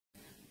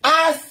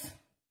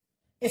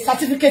a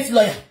certificate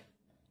lawyer.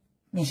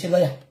 Mi ṣe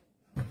lawyer.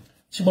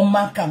 Ṣùgbọ́n mo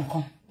máa ń ka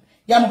nǹkan.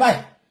 Ya Mohbad,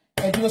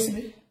 ẹ dúró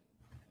síbí.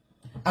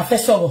 A fẹ́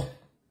sọ̀rọ̀.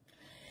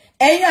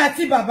 Ẹ̀yin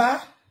àti bàbá.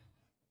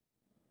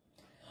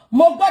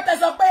 Mo gbọ́ tẹ́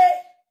sọ pé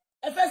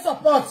ẹ fẹ́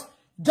support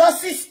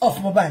justice of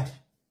Mohbad.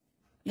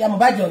 Ya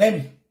Mohbad ọ̀rẹ́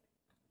mi.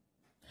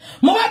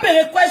 Mo wá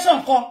béèrè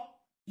question kan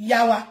ìyá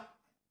wa.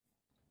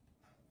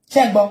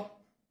 Ṣé gbọ́.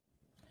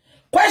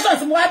 Question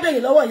tí mo wá béèrè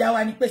lọ́wọ́ ìyá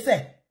wa ni pé ṣé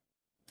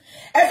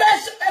ẹ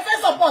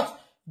fẹ́ support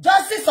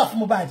justice of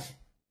Mohbad.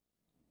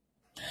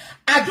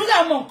 Àdúrà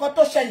mọ nǹkan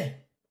tó ṣẹlẹ̀.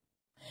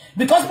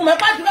 Because mo mọ̀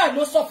pé àdúrà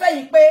ló sọ fẹ́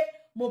yín pé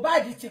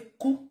Mohbad ti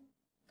kú.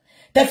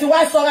 Tẹ́ fi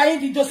wá sọra yín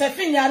di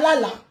Josephine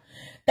alala.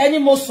 Tẹ́ni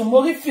mo sùn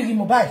mo rí fìrí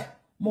Mohbad.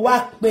 Mo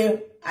wá pé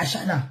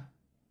Àṣànà.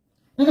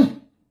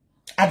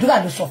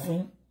 Àdúrà ló sọ fún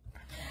yín.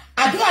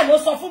 Àdúrà ló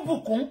sọ fún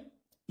Bùkún.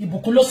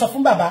 Ìbùkún ló sọ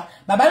fún bàbá.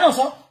 Bàbá náà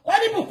sọ, wọ́n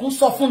ní Bùkún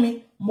sọ fún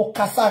mi, mo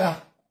kà sára.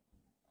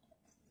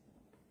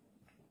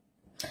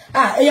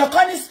 Èèyàn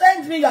kan ní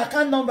send me your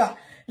account number.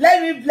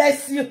 Let me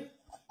bless you.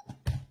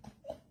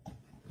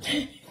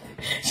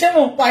 Ṣé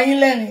mo pa yín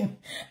lẹ́rìn?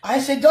 À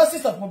ń ṣe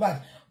justice of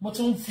Mohbad. Mo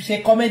tún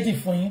ṣe comedy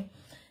fún yín.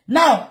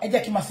 Now, ẹ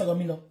jẹ́ kí n máa sọ̀rọ̀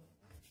mi lọ.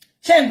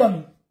 Ṣé ń gbọ́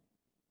mi?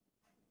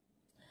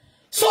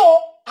 So,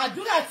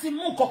 àdúrà ti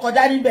mú kọ̀kọ̀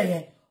dá níbẹ̀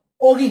yẹn.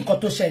 Orí nǹkan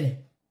tó ṣẹlẹ̀.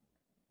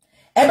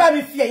 Ẹ bá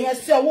mi fi ẹ̀yẹn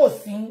sí ọwọ́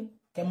òsì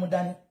kẹ́mú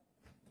dání.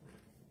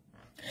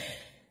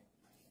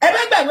 Ẹ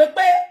bá gbàgbé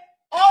pé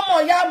ọmọ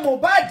ìyá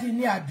Mohbad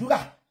ni àdúrà.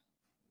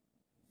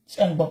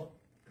 Ṣé ń gbọ́?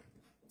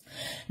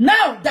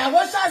 Now,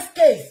 Darosha's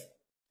case.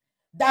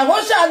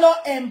 Darosha law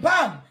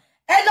embalm.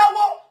 Ẹ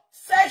lọ́wọ́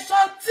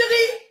section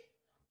 3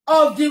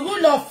 of the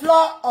rule of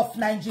law of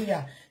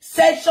Nigeria.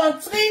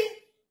 Section 3,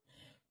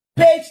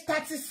 page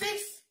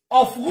 36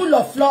 of rule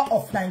of law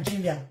of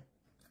Nigeria.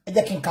 Ẹ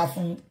jẹ́ kí n kà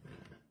fún yín.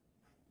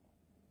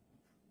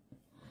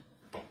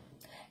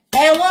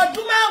 Ẹ̀wọ̀n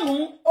ọdún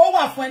 5 ó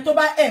wà fún ẹni tó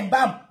bá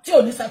embalm tí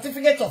ò ní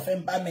certificate of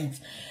embalmment.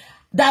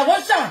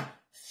 Darosha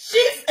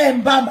chief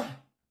embalmer.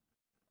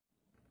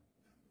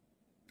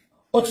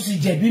 Ó tún ti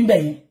jẹ̀bi ńbẹ̀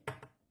yẹn.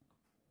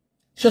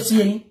 Ṣó ti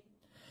yé yín.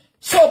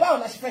 So báwo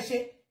la ṣe fẹ́ ṣe?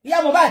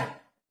 Ìyá Mohbad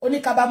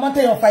oníkaba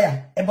mountain of fire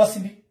ẹ bọ́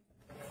síbí.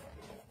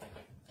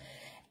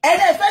 Ẹ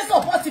dẹ̀ fẹ́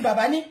support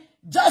bàbá ní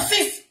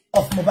justice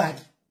of Mohbad.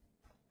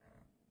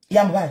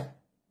 Ìyá Mohbad.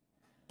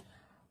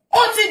 Ó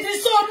ti di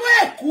sóònú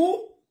ẹ̀kú.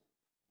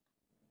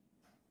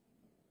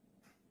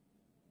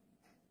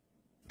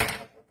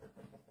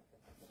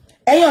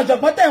 Ẹ̀yin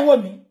ọ̀jọ̀gbọ́n tẹ́ ń wò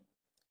mí.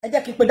 Ẹ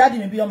jẹ́ kí n pe daddy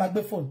mi bí ó máa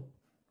gbé phone.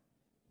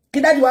 Kí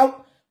daddy wa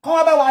kàn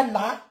wá bá wa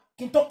là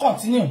kí n tó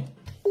continue.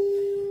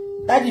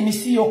 Daddy mi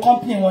CEO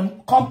company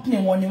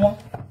wọn ni wọ́n.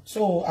 So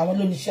àwọn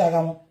ló ní iṣẹ́ ara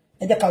wọn.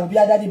 Ẹ jẹ́ ká wo bí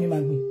daddy mi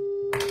máa gbé.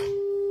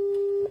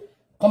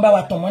 Kàn bá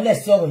wa tàn mọ́lẹ̀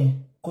sí ọ̀rọ̀ yẹn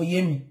kò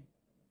yé mi.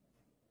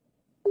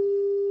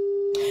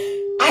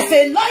 As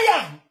a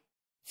lawyer,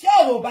 tí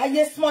ọ̀rọ̀ bá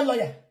yé small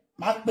lawyer,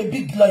 máa pe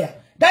big lawyer.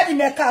 Daddy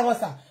mi ẹ káàárọ̀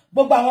sà.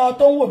 Gbogbo àwọn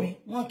tó ń wò mí,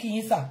 wọ́n kí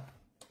yín sà.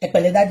 Ẹ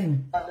pẹ̀lẹ́ daddy mi.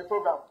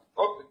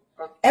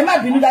 Ẹ má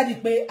bínú daddy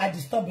pé a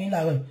disturb yín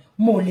láàárọ̀.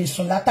 Mo lè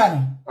sùn látàná.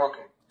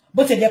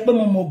 Bó ti jẹ́ pé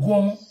mo mọ̀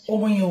ogun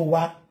ohun yẹn ò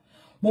wá.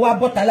 Mo wá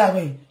bọ́ta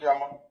láàárọ̀ yìí.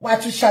 Wá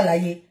tún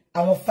ṣàlàyé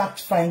àwọn fact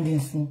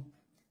findings ni.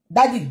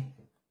 Daddy,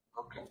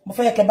 mo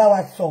fẹ́ kẹ́ bá wa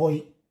sọ̀rọ̀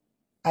yìí.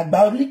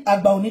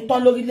 Àgbà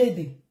onítàn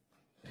lórílẹ̀-èdè.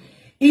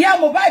 Ìyá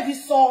Mohbad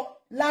sọ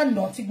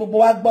lánàá tí gbogbo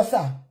wa gbọ́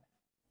sà.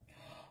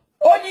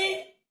 Ó ní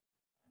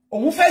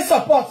òun fẹ́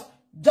support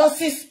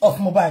justice of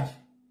Mohbad.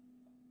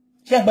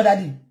 Ṣé ẹ gbọ́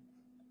daddy?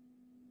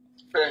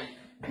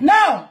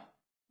 Now,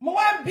 mo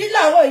wá bí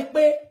láàárọ̀ yìí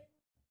pé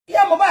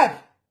ìyá Mohbad,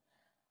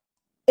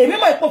 èmi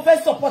mọ̀ pé ó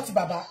fẹ́ support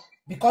bàbá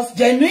because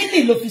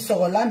genuinely ló fi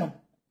sọ̀rọ̀ lánàá.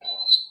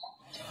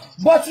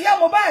 But ìyá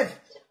Mohbad,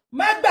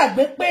 má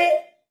gbàgbé pé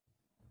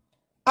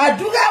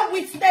àdúrà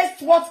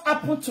witnessed what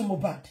happened to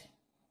Mohbad.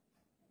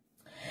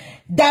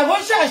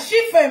 Darosha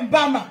chief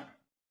embalmer.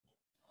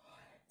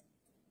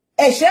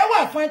 Ẹ̀ṣẹ̀ wà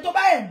fún ẹni tó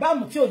bá embalm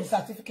tí ò ní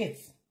certificate.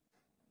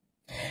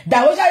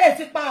 Darosha yẹ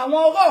ti pa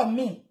àwọn ọ̀rọ̀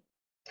mi.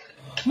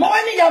 Mo wá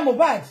ní ìyá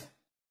Mohbad.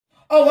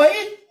 Ọ̀rọ̀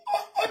yìí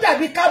ó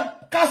dàbí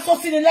ká sọ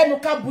sí ni lẹ́nu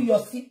ká buyọ̀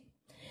sí.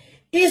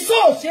 Ìsó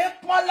ò ṣe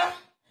pọ́nlá,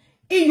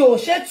 iyọ̀ ò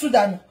ṣe tú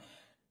dànù.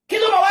 Kí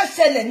ló máa wá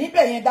ṣẹlẹ̀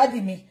níbẹ̀ yẹn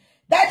daddy mi?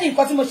 Daddy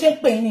nǹkan tí mo ṣe ń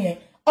pè yín nìyẹn.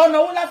 Ọ̀nà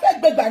wo la fẹ́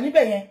gbégbà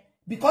níbẹ̀ yẹn?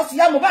 Because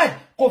ìyá Mohbad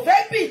kò fẹ́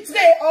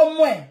betray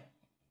ọmọ ẹ̀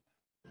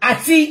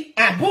àti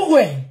àbúrò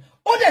ẹ̀.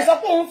 Ó dẹ̀ sọ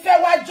pé òun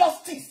fẹ́ wá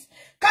justice.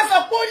 Ká sọ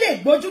pé ó lè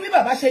gbójú bí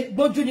bàbá ṣe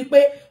gbójú ni pé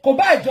kò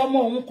bá jẹ́ ọmọ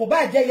òun, kò bá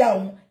jẹ́ ìyá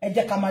òun, ẹ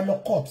jẹ́ ká máa lọ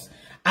court.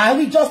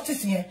 Àárí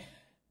justice yẹn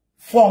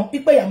from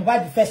pípé ìyá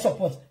Mohbad fẹ́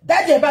support.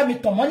 Daddy ẹ bá mi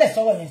tàn mọ́lẹ̀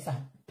sọ̀rọ̀ yẹn sà.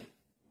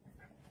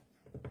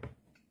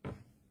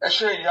 Ẹ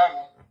ṣé ìyá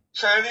mi.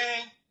 Ṣé rí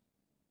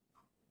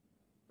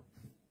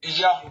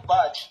ìyá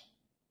Mohbad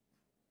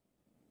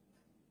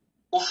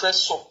ó fẹ́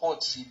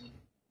support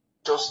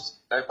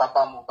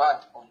Papa Mohbad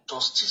on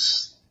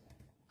justice.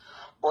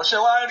 Bó ṣe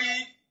wá rí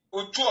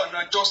ojú ọ̀nà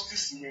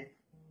justice yẹn.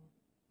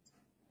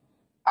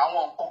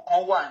 Àwọn nǹkan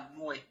kan wà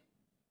nínú ẹ̀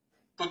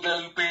tó jẹ́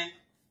wípé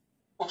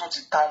ó tún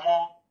ti ta mọ́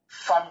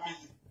family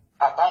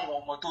àbáwọn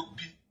ọmọ tó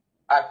bí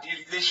àbí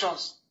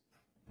relations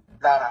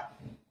lára.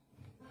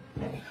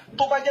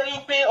 Tó bá jẹ́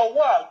wípé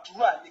ọwọ́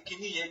àdúrà ní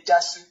kíní yẹn já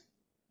sí,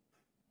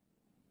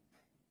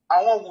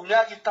 àwọn Wùmí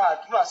á ti ta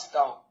àdúrà síta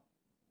o.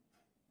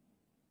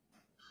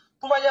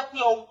 Tó bá jẹ́ pé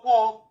ọwọ́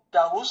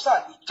Dàrósà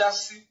ló já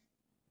sí,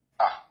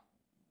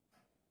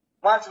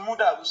 wọ́n á ti mú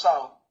Dàrósà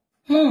o.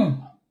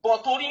 But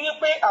torí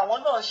wípé àwọn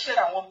náà ṣe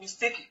àwọn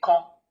mistake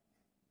kan,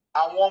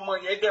 àwọn ọmọ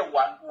yẹn dẹ̀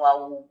wà nù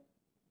àwo.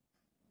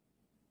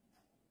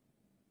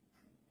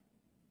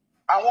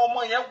 Àwọn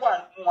ọmọ yẹn wà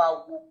nù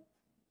àwo.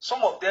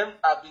 Some of them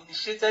have been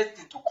initiated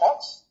into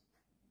court.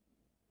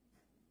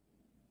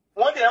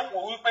 Wọ́n dẹ̀ ń wò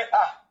wípé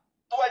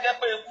tó bá jẹ́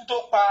pé ikú tó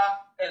pa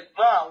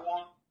ẹ̀gbọ́n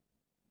àwọn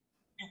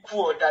ikú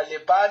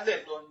ọ̀dàlẹ̀ baálẹ̀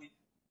lọ ni.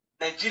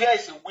 Nigeria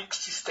is a weak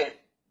system.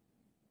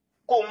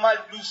 Kó má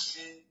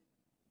lùsì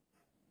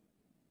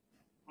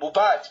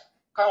Mohbad,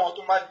 káwọn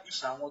tó má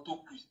lùsì àwọn tó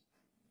kù.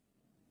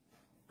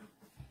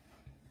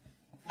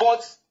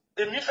 But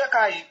èmi fẹ́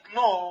ká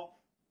ignore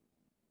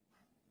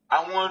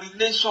àwọn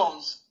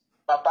relations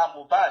bàbá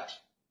Mohbad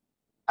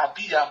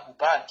àbí ìyá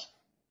Mohbad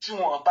tí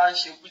wọ́n bá ń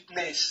ṣe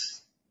witness.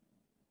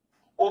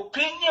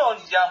 Opinion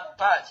ìyá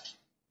Mohbad,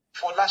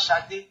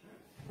 Fọláṣadé,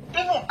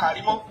 even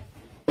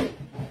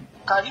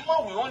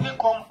Karimo will only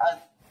come and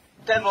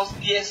tell us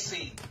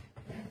hearsay.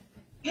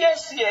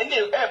 Hearsay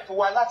lè help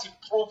wa láti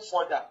probe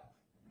further,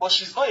 but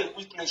she's not a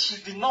witness. She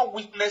did not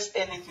witness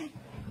anything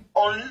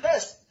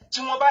unless tí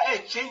wọ́n bá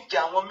exchange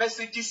àwọn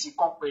messages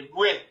kan pẹ̀lú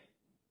ẹ̀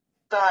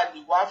tá a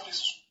lè wá fi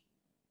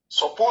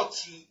support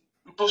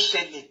tó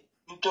ṣẹlẹ̀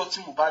níjọ́ tí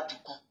Mohbad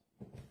kú.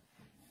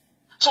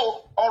 So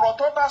ọ̀rọ̀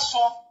tó bá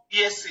sọ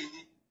hearsay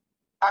ni,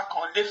 a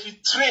kàn lè fi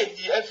train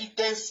the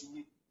evidence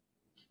ni.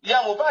 Ìyá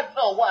Mohbad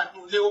náà wà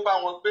nínú ilé, ó bá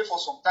wọn gbé for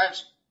some times.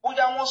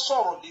 Bóyá wọ́n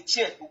sọ̀rọ̀ létí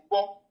ẹ̀ tó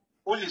gbọ́,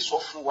 ó lè sọ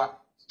fún wa.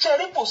 Ṣé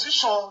rí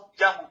position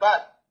ìyá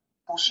Mohbad,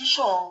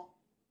 position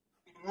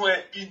inú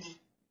ẹbí ni.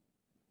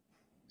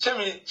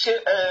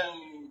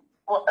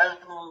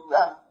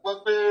 Wọ́n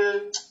pé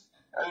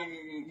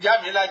ìyá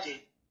mi lájẹ̀.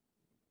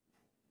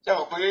 Ṣé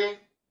mọ̀ pé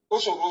ó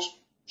ṣòro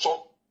sọ.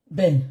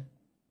 Bẹ́ẹ̀ni.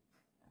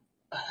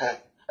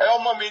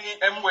 Ọmọ mi ni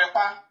ẹmu ẹ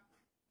pa,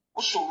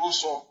 ó ṣòro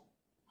sọ.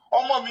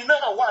 Ọmọ mi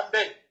náà wà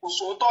ńbẹ̀, kò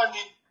sòótọ́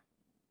ni,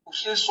 kò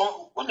ṣe sọ,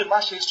 ó lè má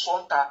ṣe sọ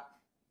ta.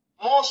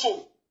 Mọ́ sò,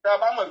 tá a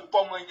bá mọ̀ wípé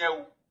ọmọ yẹn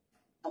o,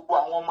 gbogbo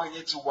àwọn ọmọ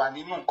yẹn ti wà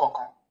nínú nǹkan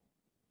kan.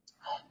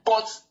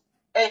 But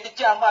ẹ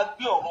jẹ́ a máa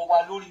gbé ọ̀rọ̀ wa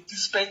lórí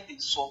díspẹ́ǹdì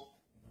sọ.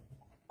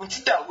 Ohun tí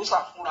Dàrósà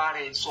fúnra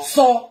rẹ̀ sọ.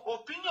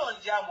 Opinion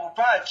ìyá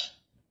Mohbad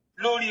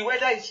lórí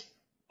whether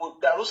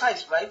Dàrósà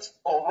is right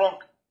or wrong.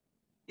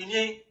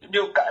 Mi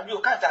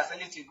ò káàtà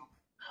àṣẹ́lẹ̀tì lò.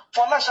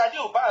 Fọláṣadé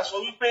ò bá sọ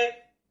wípé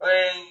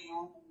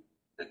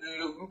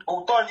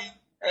òótọ́ ni,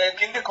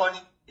 kíndé kan ni,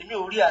 èmi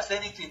ò rí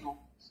àṣẹ́lẹ̀tì lò.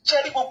 Ṣé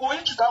rí gbogbo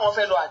issue táwọn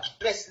fẹ́ lọ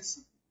address sí?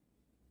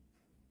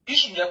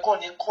 Issue yẹn kọ́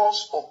ni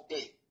cause of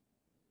death.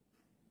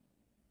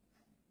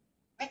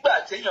 Nígbà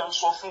téèyàn ń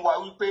sọ fún wa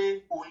wípé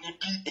òun ni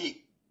PA,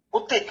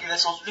 ó take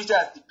responsibility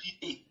as the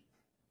PA.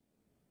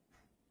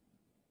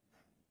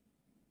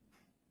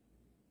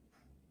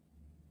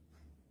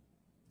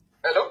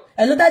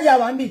 Hello, Daddy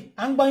Awambi.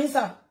 À ń gbọ́ yín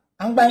sà.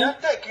 À ń gbọ́ yín.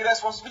 He take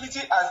responsibility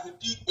as the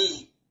PA.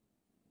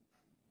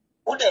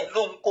 Ó dẹ̀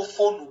lóun kó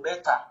fóònù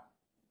mẹ́ta.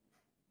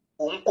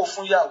 Òun kó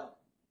fún yàwó.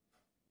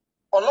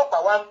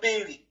 Ọlọ́pàá wá ń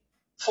béèrè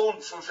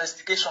fóònù fún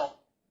investigation.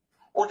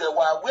 Ó dẹ̀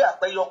wà àwé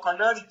àpẹyọ kan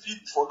náà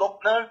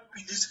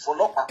release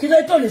fọlọ́pàá. Kí ló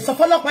tó lè sọ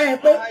fọlọ́pàá yẹn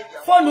pé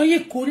fóònù yìí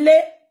kú lé?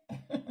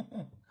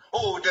 Ó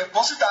dẹ̀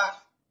bọ́ síta.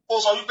 Ó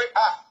sọ wípé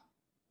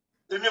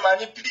èmi máa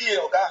ní PA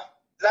ọ̀gá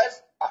life.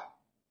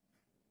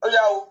 Ó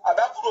yá o,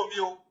 àbákúrò mi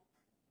o.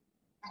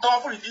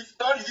 Don't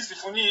release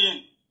fún ní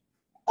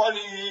call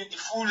the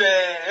full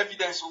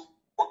evidence o.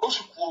 Ó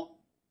sì kú o.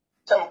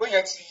 Ṣé mo pé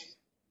yẹn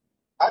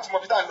àti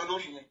mọ̀ bí tá à ń lọ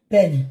lórí yẹn.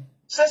 Bẹ́ẹ̀ni.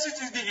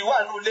 CCTV wà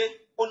nínú ilé,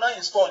 ó náà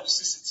install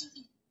CCTV.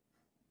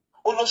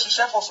 Ó lọ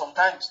ṣiṣẹ́ for some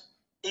times.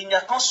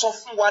 Èèyàn kan sọ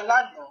fún wa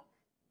lánàá.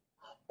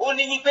 Ó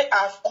ní wípé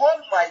I've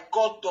called my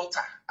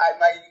goddaughter,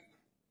 my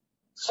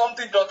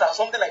something daughter,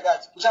 something like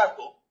that.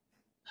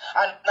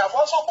 And I've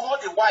also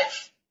called the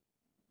wife.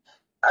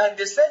 And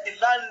they said the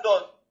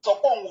landlord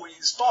will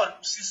install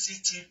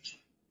CCTV.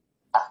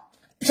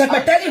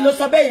 Secretary ló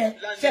sọ bẹ́ẹ̀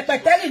yẹn.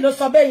 Secretary ló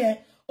sọ bẹ́ẹ̀ yẹn.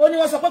 Ó ní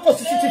wọ́n sọ pé kò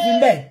CCTV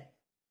ńbẹ̀.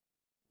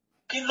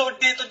 Kí ló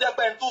dé tó jẹ́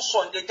pé ẹni tó sọ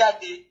yẹn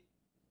jáde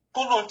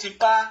tó lóun ti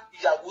bá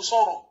ìyàwó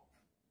sọ̀rọ̀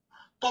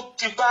tó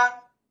ti bá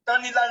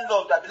tán ní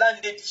landlord àbí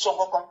landlady sọ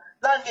kankan.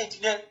 Landlady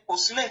yẹn kò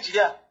sí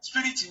Nàìjíríà,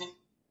 spirit ni.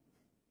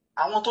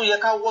 Àwọn tó yẹ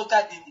ká wọ́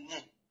jáde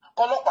nìyẹn.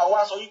 Kọ́lọ́pàá wá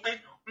sọ wípé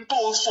n tó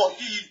sọ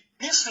yìí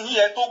nísìnyí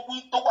ẹ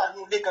tó wà ní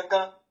ilé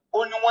gangan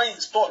ó ní wọ́n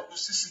install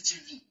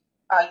CCTV.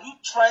 Are you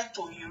trying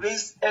to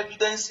erase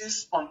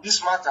evidences on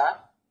this matter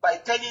by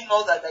telling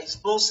us that there is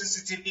no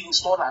CCTV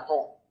installed at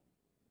all?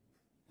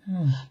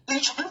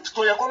 Nítorí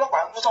tó yẹ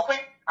kọ́lọ́pàá ló sọ pé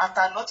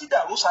àtàná tí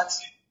Dàrósà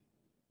ti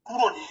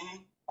kúrò ní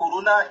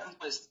corona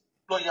inquest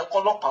ló yẹ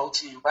kọ́lọ́pàá ó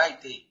ti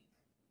invite ẹ̀.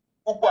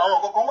 Gbogbo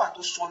àwọn kankan wà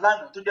tó sọ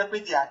lánàá tó jẹ́ pé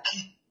they are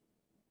key.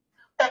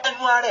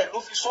 Ẹnu ara ẹ̀ ló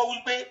fi sọ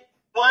wípé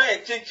wọ́n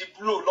exchange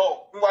blow lọ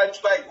níwájú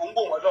báyìí ó ń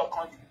gbò wọ́n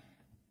lọ́ọ̀kan ni.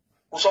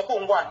 kò sọ pé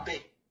òun wà níbẹ̀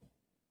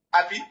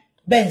àbí.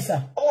 bẹ́ẹ̀ sà.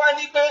 ó wá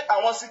ní pé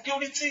àwọn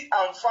security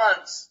and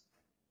fans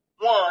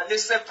wọn lè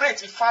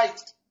separate fight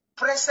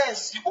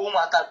presence òun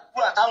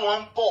àtàkùrà táwọn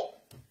ń bọ̀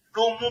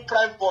ló mú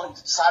prime boy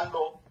sá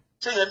lọ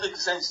ṣé yẹn make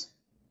sense.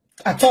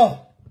 at all.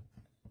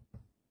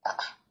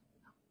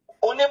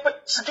 ó ní pé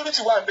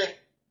security wà níbẹ̀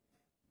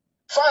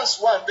fans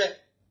wà níbẹ̀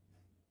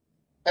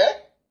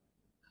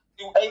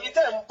ẹ̀yin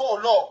tẹ́ ń bọ̀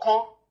lọ́ọ̀kan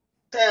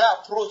tẹ́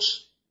approach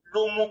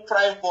ló mú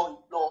prime boy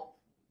lọ.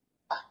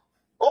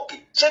 Ok,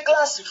 ṣé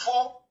gíláàsì fọ́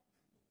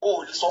o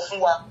lè sọ fún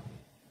wa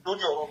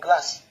lórí ọ̀rọ̀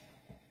gíláàsì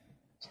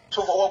tó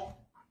fọwọ́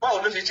báwo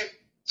ló ṣe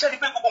ṣe rí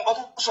pé gbogbo nǹkan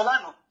tó sọ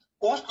lánàá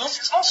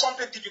it's not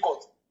something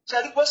difficult ṣe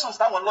rí questions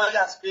táwọn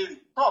lawyers béèrè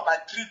náà bá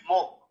drill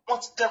mọ́ wọ́n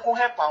ti jẹ́ kó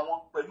help àwọn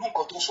pẹ̀lú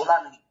nǹkan tó sọ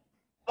lánàá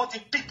wọ́n ti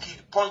pick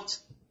the point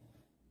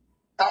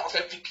táwọn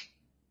fẹ́ pick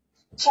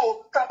so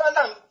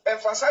tabala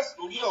emphasize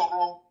lórí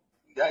ọ̀rọ̀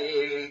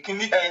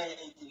kìíní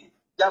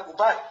ya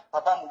Mohbad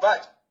baba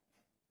Mohbad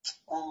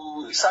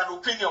it's an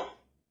opinion.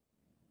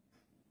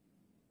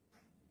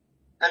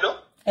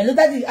 Hello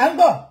daddy, à ń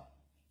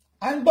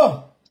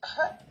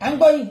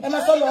gbọ́ yín ẹ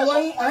máa sọ lọ́rọ̀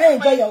yín à ń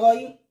enjoy ọ̀rọ̀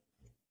yín.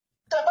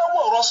 Tẹ́ bá wo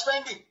ọ̀rọ̀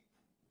spending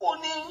ó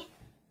ní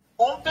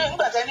òun pé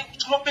nígbà tẹ́ ní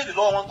tí wọ́n béèrè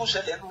lọ́wọ́ wọn tó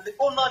ṣẹlẹ̀ lórí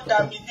ó náà dá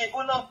mi lé ó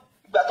náà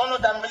ìgbà tó náà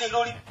dá mi lé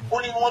lórí ó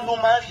ní wọ́n ló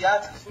máa ń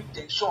react fún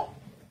injection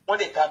wọ́n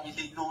lè dá mi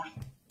lé lórí.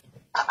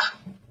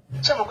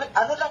 Ṣé mo pé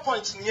another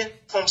point nìyẹn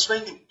from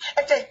spending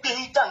ẹ jẹ́ pé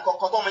yín dá nǹkan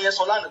kan tó ọmọ yẹn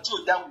sọ lánàá tí ò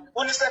dáhùn ó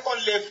ní second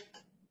level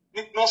ní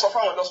wọ́n sọ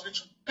fáwọn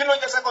hospital kí ló ń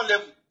jẹ́ second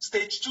level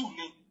stage 2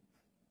 ni.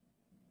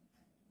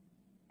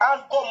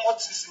 Alcohol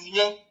mortis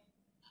nìyẹn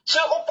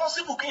ṣé ó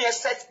possible kí yẹn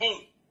set in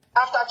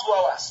after 2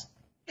 hours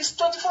it's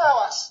 24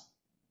 hours.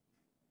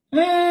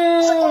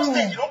 Second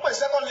stage ló ń pè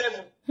second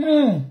level.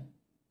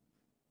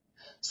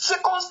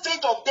 Second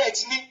stage of death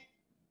ni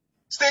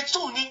stage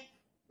 2 ni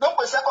ló ń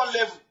pè second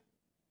level.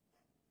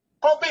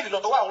 Probably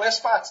lọ́dọ̀ àwọn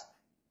expert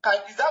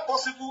is that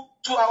possible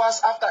 2 hours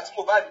after tí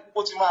Mohbad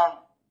ó ti máa rùn.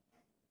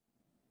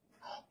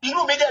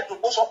 Inú mi dẹ̀ dùn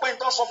ó sọ pé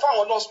nǹkan sọ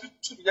fáwọn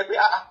hospital nìyẹn pé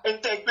ẹ̀ ń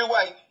tẹ́ gbé wá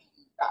yìí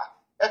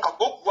ẹ kàn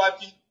gbókùú wá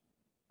bí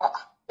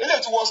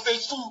eléyìí ti wọ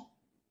stage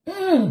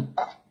 2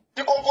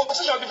 the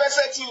composition ti fẹ́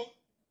sẹ́tì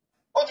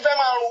ó ti fẹ́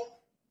máa rún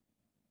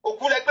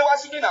òkú lẹ gbé wá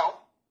síbí náà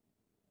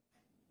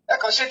ẹ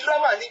kàn ṣe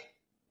drama ní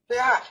pé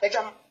ẹ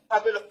já máa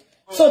gbé lọ.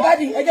 So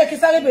daddy ẹ jẹ́ kí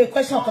sáré bèrè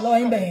question kan lọ́wọ́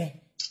yín bẹ̀ yẹn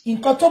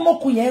nǹkan tó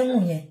mọ́kù yẹn ń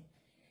rùn yẹn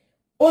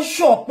ó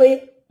sọ pé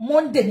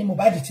Monday ni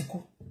Mohbad ti kú.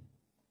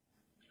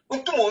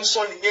 Ohun tí mò ń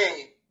sọ nìyẹn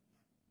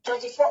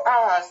 24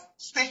 hours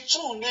stage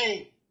 2 ni.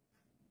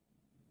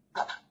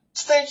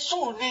 Stage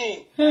 2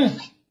 ni.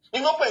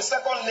 You know,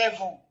 second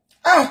level.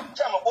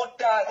 Chama ó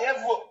dá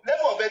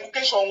level of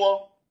education wọn.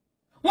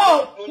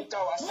 Wọ́n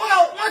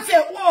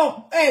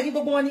ní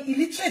gbogbo wọn ni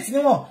illiterate ni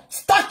wọ́n,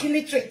 stark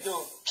illiterate.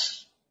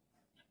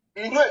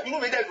 Inú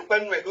mi dẹ̀ dùn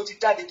pẹ̀lú ẹ̀ ló ti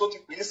jáde tó ti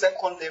pè ní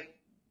second level.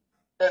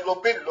 Ẹ lọ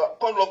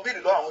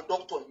béèrè lọ àwọn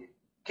doctor yẹn.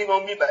 Kí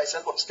wọ́n mí by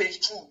second stage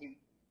 2 ni.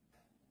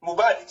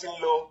 Mohbad ti ń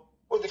lọ,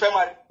 ó ti fẹ́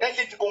máa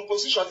early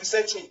decomposition ti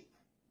setting.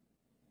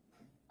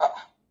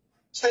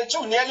 Stage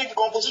 2 ní early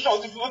decomposition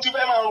ó ti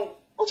fẹ́ máa rùn,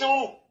 ó ti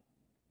rùn.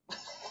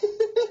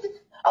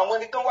 Àwọn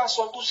ẹnìkan wá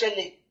sọ tó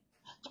ṣẹlẹ̀.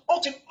 Ó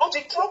ti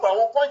drop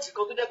àwọn point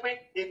kan tó jẹ́ pé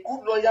a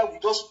good lawyer will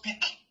just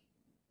speak.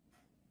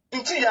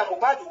 Ntí ìyá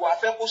Mohbad wà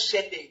fẹ́ kó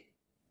ṣẹlẹ̀.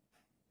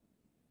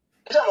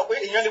 Ẹ ṣàlọ́ pé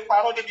èèyàn lè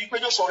parọ́ débi pé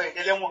yóò sọ̀rọ̀ ẹ̀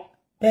dẹ́lẹ́wọ̀n.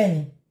 Bẹ́ẹ̀ni.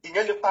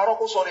 Èèyàn lè parọ́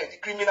kó sọ̀rọ̀ ẹ̀ di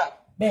criminal.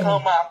 Bẹ́ẹ̀ni. Kán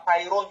máa pa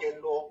irọ́ yẹn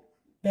lọ.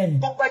 Bẹ́ẹ̀ni.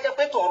 Tó bá jẹ́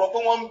pé tọ̀rọ̀ pé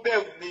wọ́n ń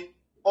bẹ̀rù ni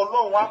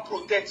Ọlọ́run á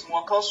protect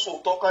wọn kan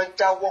sòótọ́ kan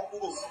jáwọ́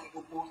kúrò ní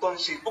gbogbo tó ń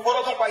ṣe. Gbogbo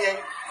lọ́tọ́ pa yẹn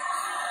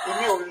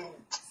èmi ò rí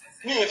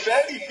mi ìfẹ́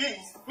rí bí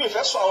mi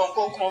ìfẹ́ sọ àwọn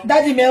nǹkan kan.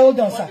 Daddy me hold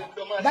on sir.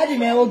 Daddy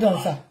me hold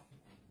on sir.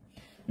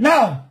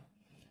 Now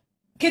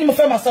kí ni mo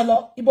fẹ́ máa sọ lọ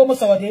ibo mo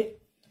sọ̀rọ̀ dé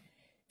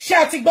ṣé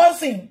àti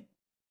gbọ́nsìn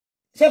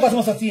ṣé nǹkan tí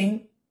mo sọ ti yẹn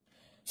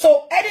so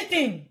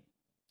anything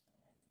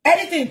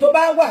tó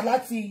bá wà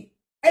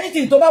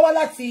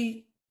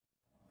láti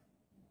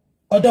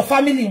ọ̀dọ̀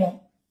family wọn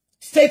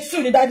stage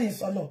 2 ni daddy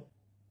sọ lọ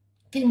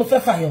kí ni mo fẹ́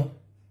fàyọ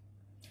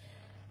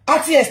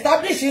àti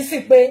establish sí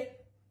pé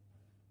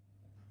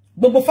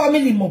gbogbo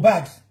family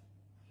Mohbad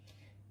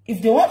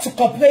if they want to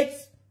cooperate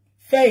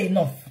fair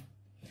enough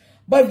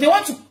but if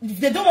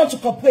they don't want to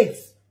cooperate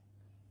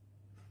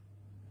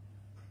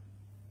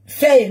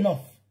fair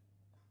enough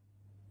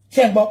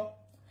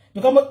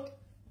because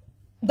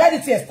that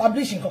is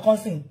establishing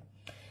concern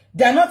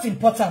they are not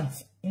important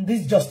in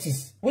this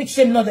justice which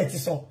shame not that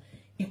is all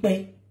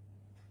ipe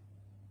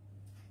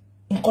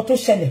nǹkan tó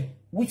ṣẹlẹ̀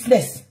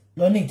witness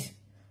lo need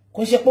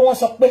kò ṣe pé wọ́n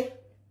sọ pé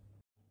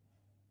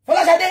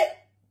Fọláṣadé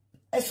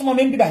ẹ̀sùn mọ́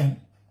mi ń bí báyìí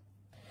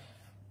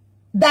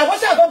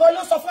Dàgbọ́sà gogo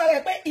ló sọ fún ara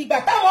pé ìgbà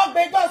táwọn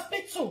gbé dé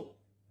hospital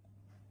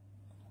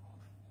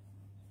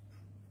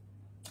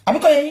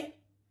àbíkọ yẹn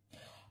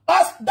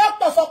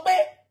doctor sọ pé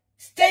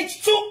stage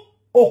 2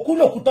 òkú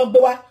lòkú tó gbé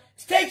wá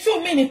stage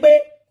 2 mean ni pé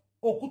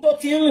òkú tó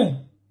ti rùn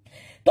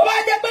tó bá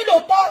jẹ́ pé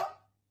lóòótọ́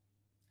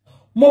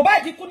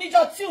Mohbad kú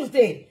níjọ́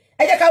Tuesday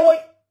ẹ jẹ́ ká wo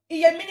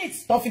iye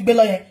minutes tó fi gbé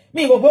lọ yẹn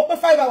mi rò bó pé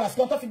 5 hours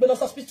kan tó fi gbé lọ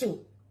hospital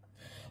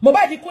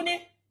Mohbad kú ní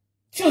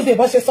Tuesday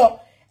bó ṣe sọ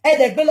ẹ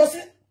dẹ̀ gbé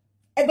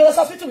lọ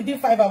hospital within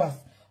 5 hours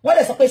wọ́n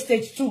dẹ̀ sọ pé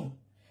stage 2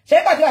 ṣé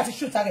àdúrà ti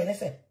shoot ara ẹ̀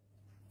lẹ́sẹ̀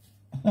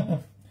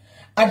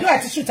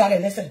àdúrà ti shoot ara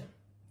ẹ̀ lẹ́sẹ̀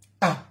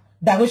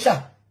Darosha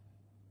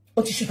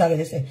ó ti shoot ara ẹ̀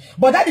lẹ́sẹ̀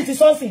but that is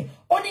something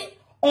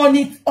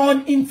only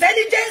on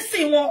intelligence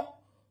wọn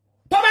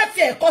tó bá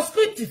tiẹ̀ kọ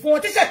script fún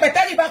wọn tí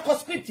secretary bá kọ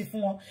script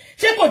fún wọn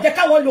ṣé kò jẹ́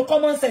káwọn lo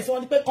common sense wọn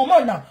ni pé come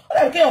on now ó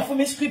dàbí kéèyàn fún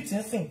mi script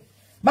nsìn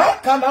máa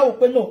kà máa wò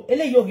pé no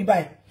eléyìí ò rí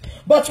báyìí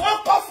but wọ́n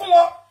kọ́ fún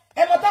wọn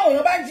ẹ mọ̀ táwọn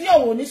èèyàn bá ń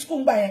jíyàn wò ní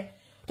school gbà yẹn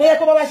tó yẹ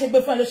kó bá ṣe gbé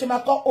fún ẹ ló ṣe máa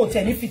kọ́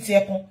òtẹ̀ ní fìtì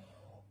ẹkùn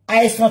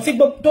àìsàn tí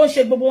tó ń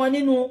ṣe gbogbo wọn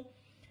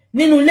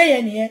nínú ilé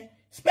yẹn nìyẹn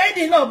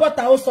spending náà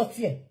bọ́ta ó sọ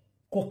tiẹ̀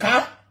kò ká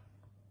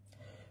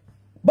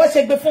bó ṣe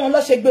gbé fún wọn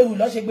lọ́ ṣe gbé rù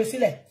lọ́ ṣe gbé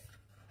sílẹ̀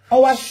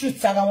ọwá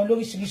shoot ara wọn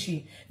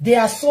lóríṣiríṣi they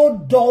are so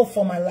dull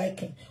for my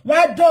liking wọ́n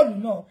á dọ́ọ̀lù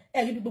náà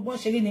ẹ̀rí bí gbogbo wọn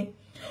ṣe rí ni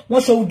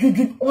wọ́n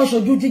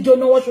ṣojú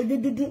jíjóná wọ́n ṣojú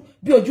dúdú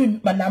bí ojú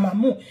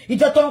mànàmámù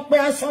ìjọ tó ń pín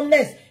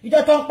handsomeness ìjọ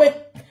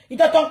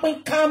tó ń pín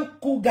calm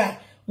cool guy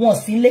wọn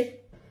sílé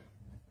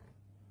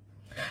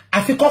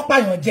àfikọ́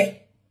pààyàn jẹ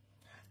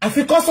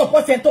àfikọ́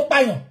support ẹni tó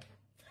pààyàn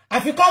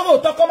àfikọ́ rò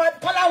tó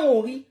kọ́ láwọn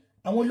ò rí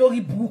àwọn olórí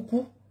burúkú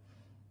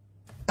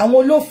àwọn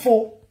olófo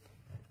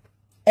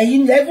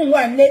ẹ̀yìn lẹ́gùn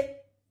wà nílé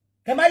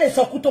kẹ má lè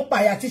sọ kú tó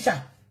pààyà tíṣà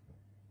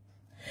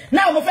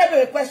náà mo fẹ́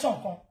bèèrè question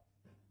kan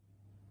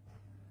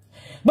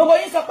gbogbo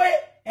yín sọ pé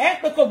ẹ ń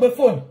pè kò gbé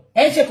fóònù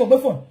ẹ ń ṣe kò gbé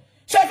fóònù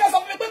ṣé ẹ fẹ́ sọ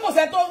fún mi pé kò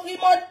sẹ́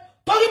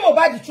tó rí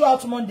Mohbad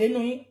throughout Monday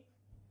nínú yín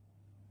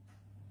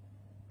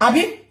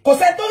àbí kò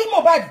sẹ́ tó rí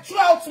Mohbad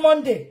throughout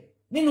Monday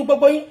nínú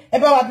gbogbo yín ẹ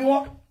bá wa bí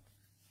wọn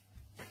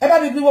ẹ bá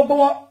mi bí gbogbo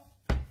wọn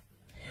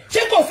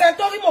ṣé kò sẹ́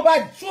tó rí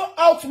Mohbad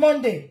throughout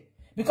Monday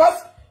because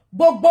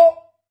gbogbo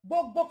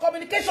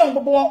communication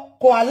gbogbo wọn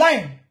kò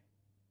align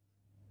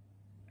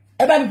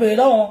ẹ bá mi bèrè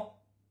lọ́wọ́ wọn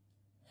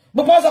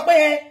gbogbo wọn sọ pé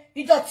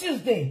ìjọ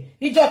Tuesday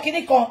ìjọ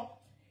kìíní kan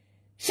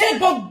ṣé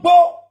gbogbo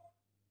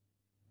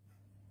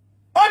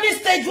only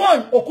stage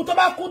 1 òkú tó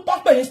bá kú tó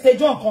pè ní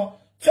stage 1 kan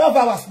 12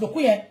 hours lòkú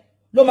yẹn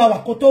ló máa wà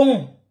kó tó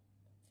hùn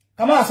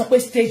ká máa sọ pé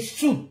stage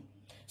 2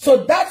 so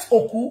that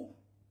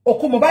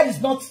òkú Mohbad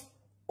is not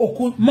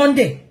òkú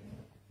Monday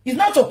is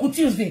not òkú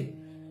Tuesday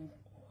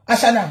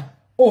Ashana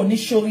ò ní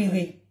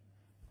ṣoríire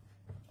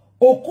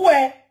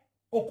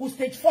òkú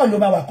stage 4 ló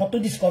máa wà kan tó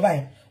discover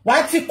ẹ̀ wà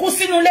á ti kú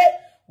sínú ilé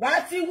wà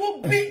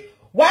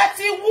á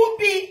ti wú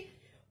bí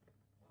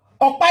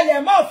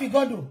ọ̀pálẹ̀ mọ́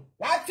òfìgandò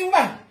wà á ti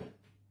wà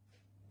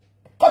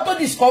kan tó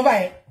discover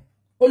ẹ̀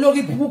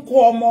olórí burúkú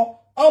ọmọ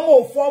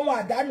òfò ọmọ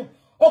àdánù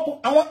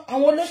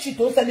àwọn olóṣì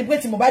tó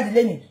celebrate Mohbad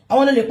lẹ́nìí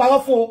àwọn ló lè parọ́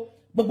fún o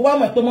gbogbo wa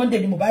mọ̀ pé Monday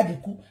ni Mohbad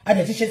kú a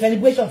dẹ̀ ti ṣe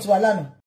celebration tiwa lánàá